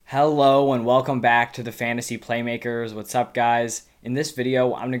Hello and welcome back to the Fantasy Playmakers. What's up, guys? In this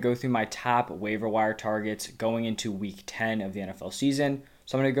video, I'm going to go through my top waiver wire targets going into week 10 of the NFL season.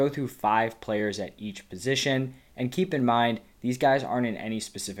 So I'm going to go through 5 players at each position. And keep in mind, these guys aren't in any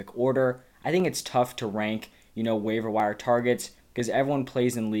specific order. I think it's tough to rank, waiver wire targets because everyone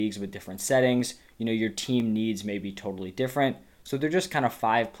plays in leagues with different settings. Your team needs may be totally different. So they're just kind of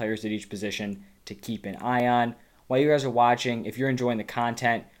 5 players at each position to keep an eye on. While you guys are watching, if you're enjoying the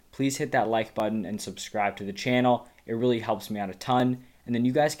content, please hit that like button and subscribe to the channel. It really helps me out a ton. And then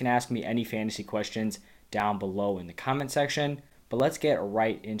you guys can ask me any fantasy questions down below in the comment section. But let's get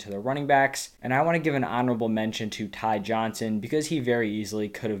right into the running backs. And I want to give an honorable mention to Ty Johnson because he very easily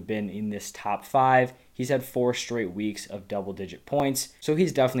could have been in this top 5. He's had 4 straight weeks of double-digit points, so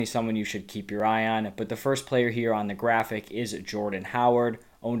he's definitely someone you should keep your eye on. But the first player here on the graphic is Jordan Howard,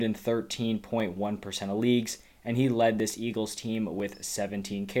 owned in 13.1% of leagues, and he led this Eagles team with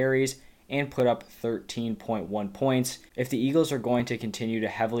 17 carries and put up 13.1 points. If the Eagles are going to continue to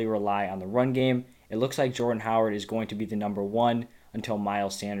heavily rely on the run game, it looks like Jordan Howard is going to be the number 1 until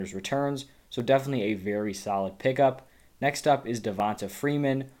Miles Sanders returns, so definitely a very solid pickup. Next up is Devonta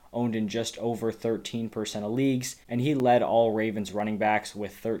Freeman, owned in just over 13% of leagues, and he led all Ravens running backs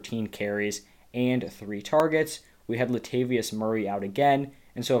with 13 carries and 3 targets. We had Latavius Murray out again,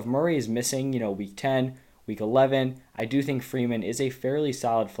 and so if Murray is missing, week 10, week 11, I do think Freeman is a fairly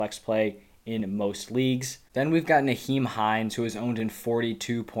solid flex play in most leagues. Then we've got Nyheim Hines, who is owned in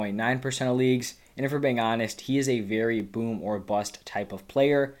 42.9% of leagues, and if we're being honest, he is a very boom or bust type of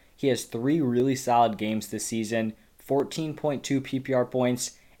player. He has 3 really solid games this season, 14.2 PPR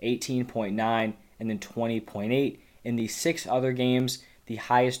points, 18.9, and then 20.8. In the 6 other games, the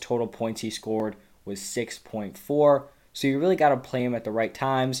highest total points he scored was 6.4. So you really got to play him at the right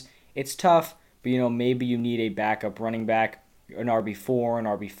times. It's tough, but maybe you need a backup running back, an RB4, an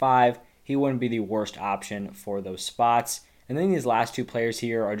RB5. He wouldn't be the worst option for those spots. And then these last 2 players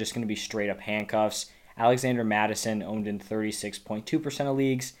here are just going to be straight up handcuffs. Alexander Mattison, owned in 36.2% of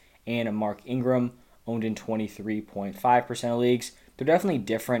leagues, and Mark Ingram, owned in 23.5% of leagues. They're definitely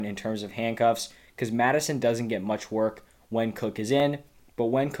different in terms of handcuffs because Mattison doesn't get much work when Cook is in, but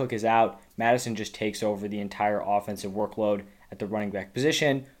when Cook is out, Mattison just takes over the entire offensive workload at the running back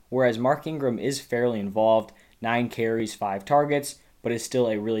position, whereas Mark Ingram is fairly involved, 9 carries, 5 targets, but is still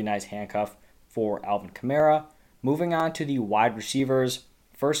a really nice handcuff for Alvin Kamara. Moving on to the wide receivers,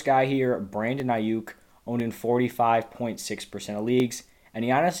 first guy here, Brandon Ayuk, owned in 45.6% of leagues, and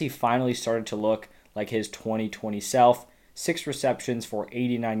he honestly finally started to look like his 2020 self. 6 receptions for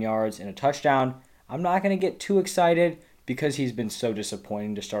 89 yards and a touchdown. I'm not going to get too excited because he's been so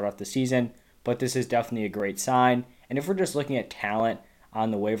disappointing to start off the season, but this is definitely a great sign. And if we're just looking at talent on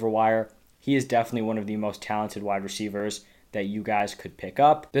the waiver wire, he is definitely one of the most talented wide receivers that you guys could pick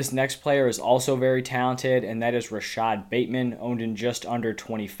up. This next player is also very talented, and that is Rashad Bateman, owned in just under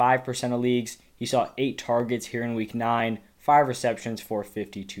 25% of leagues. He saw 8 targets here in week 9, 5 receptions for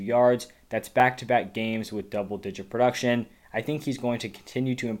 52 yards. That's back-to-back games with double-digit production. I think he's going to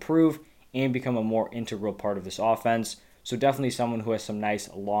continue to improve and become a more integral part of this offense. So definitely someone who has some nice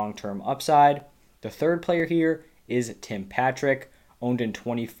long-term upside. The third player here is Tim Patrick, owned in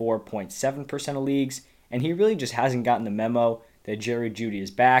 24.7% of leagues. And he really just hasn't gotten the memo that Jerry Jeudy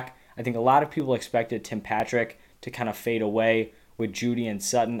is back. I think a lot of people expected Tim Patrick to kind of fade away with Jeudy and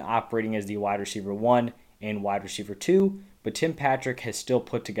Sutton operating as the wide receiver 1 and wide receiver 2. But Tim Patrick has still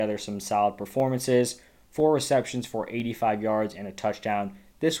put together some solid performances, 4 receptions for 85 yards and a touchdown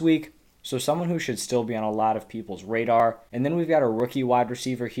this week. So someone who should still be on a lot of people's radar. And then we've got a rookie wide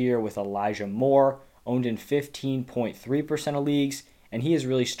receiver here with Elijah Moore, owned in 15.3% of leagues. And he is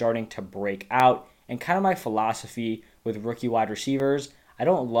really starting to break out. And kind of my philosophy with rookie wide receivers, I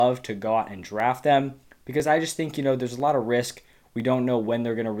don't love to go out and draft them because I just think, there's a lot of risk. We don't know when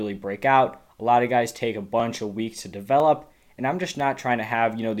they're going to really break out. A lot of guys take a bunch of weeks to develop, and I'm just not trying to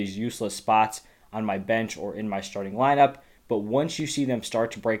have, these useless spots on my bench or in my starting lineup. But once you see them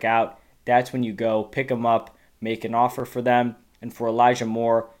start to break out, that's when you go pick them up, make an offer for them. And for Elijah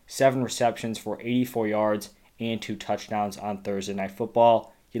Moore, 7 receptions for 84 yards and 2 touchdowns on Thursday Night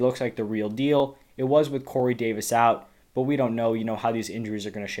Football. He looks like the real deal. It was with Corey Davis out, but we don't know, how these injuries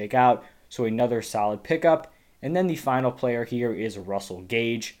are going to shake out. So another solid pickup. And then the final player here is Russell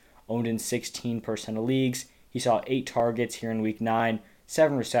Gage, owned in 16% of leagues. He saw 8 targets here in week 9,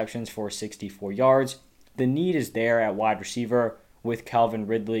 7 receptions for 64 yards. The need is there at wide receiver with Calvin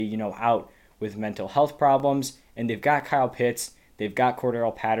Ridley, out with mental health problems. And they've got Kyle Pitts. They've got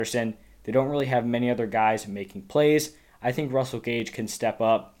Cordero Patterson. They don't really have many other guys making plays. I think Russell Gage can step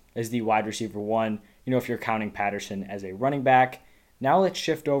up as the wide receiver 1, if you're counting Patterson as a running back. Now let's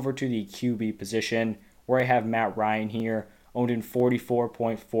shift over to the QB position, where I have Matt Ryan here, owned in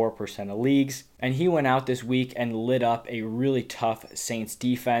 44.4% of leagues. And he went out this week and lit up a really tough Saints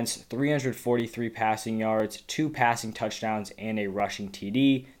defense, 343 passing yards, 2 passing touchdowns, and a rushing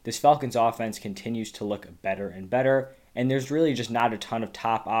TD. This Falcons offense continues to look better and better, and there's really just not a ton of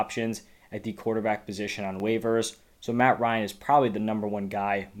top options at the quarterback position on waivers. So Matt Ryan is probably the number one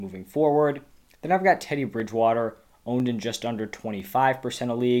guy moving forward. Then I've got Teddy Bridgewater, owned in just under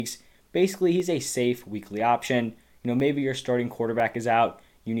 25% of leagues. Basically, he's a safe weekly option. Maybe your starting quarterback is out,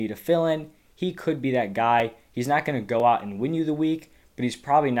 you need a fill-in. He could be that guy. He's not going to go out and win you the week, but he's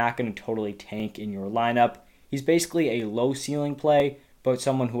probably not going to totally tank in your lineup. He's basically a low ceiling play, but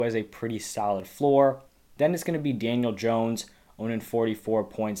someone who has a pretty solid floor. Then it's going to be Daniel Jones, owned in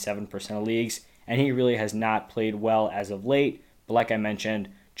 44.7% of leagues, and he really has not played well as of late. But like I mentioned,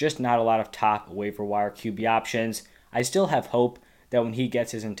 just not a lot of top waiver wire QB options. I still have hope that when he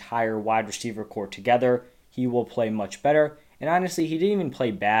gets his entire wide receiver core together, he will play much better. And honestly, he didn't even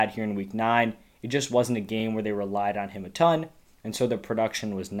play bad here in week 9. It just wasn't a game where they relied on him a ton, and so the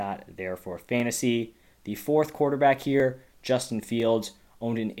production was not there for fantasy. The fourth quarterback here, Justin Fields,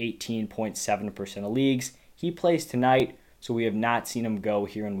 owned in 18.7% of leagues. He plays tonight, so we have not seen him go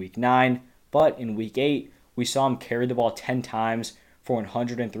here in week 9. But in week 8, we saw him carry the ball 10 times for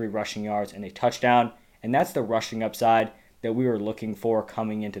 103 rushing yards and a touchdown. And that's the rushing upside that we were looking for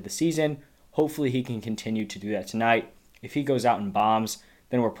coming into the season. Hopefully he can continue to do that tonight. If he goes out and bombs,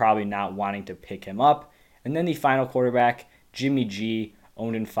 then we're probably not wanting to pick him up. And then the final quarterback, Jimmy G,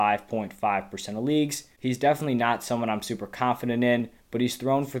 owned in 5.5% of leagues. He's definitely not someone I'm super confident in, but he's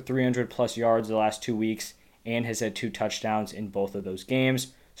thrown for 300 plus yards the last 2 weeks and has had 2 touchdowns in both of those games.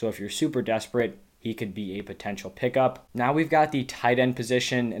 So if you're super desperate, he could be a potential pickup. Now we've got the tight end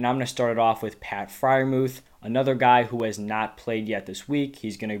position, and I'm going to start it off with Pat Freiermuth, another guy who has not played yet this week.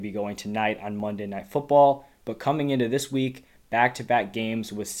 He's going to be going tonight on Monday Night Football, but coming into this week, back-to-back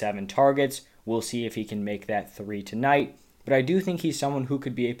games with 7 targets. We'll see if he can make that 3 tonight. But I do think he's someone who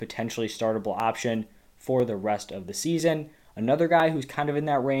could be a potentially startable option for the rest of the season. Another guy who's kind of in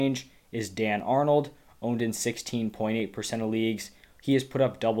that range is Dan Arnold, owned in 16.8% of leagues. He has put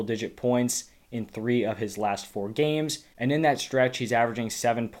up double-digit points in 3 of his last 4 games, and in that stretch, he's averaging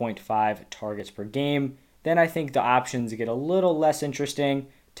 7.5 targets per game. Then I think the options get a little less interesting.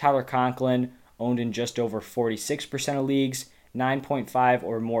 Tyler Conklin, owned in just over 46% of leagues, 9.5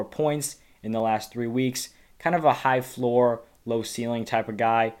 or more points in the last 3 weeks. Kind of a high floor, low ceiling type of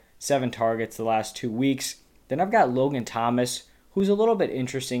guy. 7 targets the last 2 weeks. Then I've got Logan Thomas, who's a little bit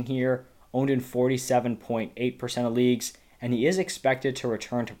interesting here, owned in 47.8% of leagues, and he is expected to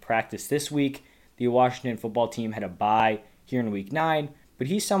return to practice this week. The Washington football team had a bye here in week 9, but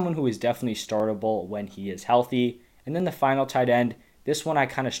he's someone who is definitely startable when he is healthy. And then the final tight end, this one I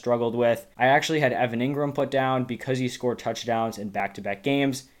kind of struggled with. I actually had Evan Ingram put down because he scored touchdowns in back-to-back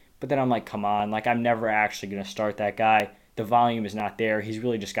games, but then I'm like, come on, I'm never actually going to start that guy. The volume is not there. He's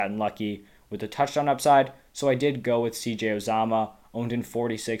really just gotten lucky with the touchdown upside. So I did go with CJ Uzomah, owned in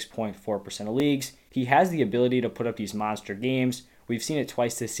 46.4% of leagues. He has the ability to put up these monster games. We've seen it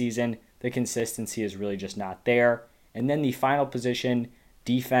twice this season. The consistency is really just not there. And then the final position,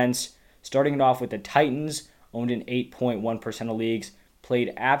 defense, starting it off with the Titans, owned in 8.1% of leagues,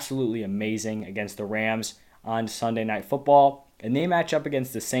 played absolutely amazing against the Rams on Sunday Night Football. And they match up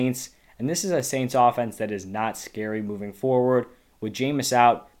against the Saints. And this is a Saints offense that is not scary moving forward. With Jameis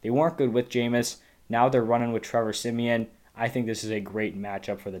out, they weren't good with Jameis. Now they're running with Trevor Siemian. I think this is a great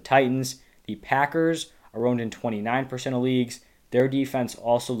matchup for the Titans. The Packers are owned in 29% of leagues. Their defense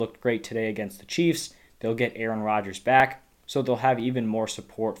also looked great today against the Chiefs. They'll get Aaron Rodgers back, so they'll have even more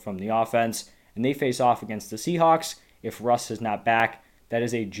support from the offense. And they face off against the Seahawks. If Russ is not back, that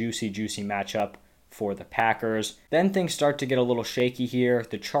is a juicy matchup for the Packers. Then things start to get a little shaky here.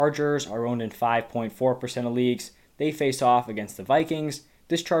 The Chargers are owned in 5.4% of leagues. They face off against the Vikings.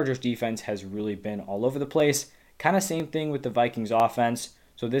 This Chargers defense has really been all over the place. Kind of same thing with the Vikings offense.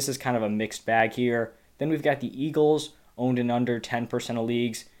 So this is kind of a mixed bag here. Then we've got the Eagles, owned in under 10% of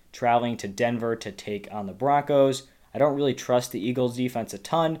leagues, traveling to Denver to take on the Broncos. I don't really trust the Eagles defense a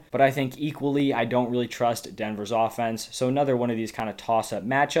ton, but I think equally I don't really trust Denver's offense. So another one of these kind of toss-up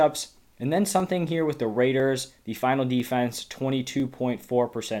matchups. And then something here with the Raiders, the final defense,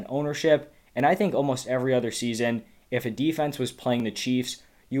 22.4% ownership. And I think almost every other season, if a defense was playing the Chiefs,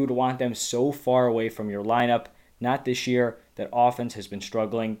 you would want them so far away from your lineup. Not this year. That offense has been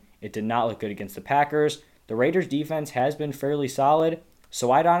struggling. It did not look good against the Packers. The Raiders defense has been fairly solid,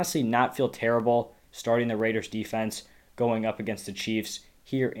 so I'd honestly not feel terrible starting the Raiders defense going up against the Chiefs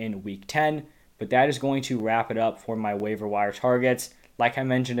here in week 10. But that is going to wrap it up for my waiver wire targets. Like I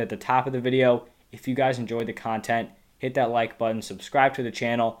mentioned at the top of the video, if you guys enjoyed the content, hit that like button, subscribe to the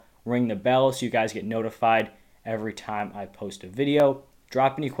channel, ring the bell so you guys get notified every time I post a video.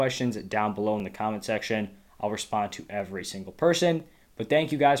 Drop any questions down below in the comment section. I'll respond to every single person. But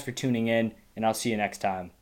thank you guys for tuning in, and I'll see you next time.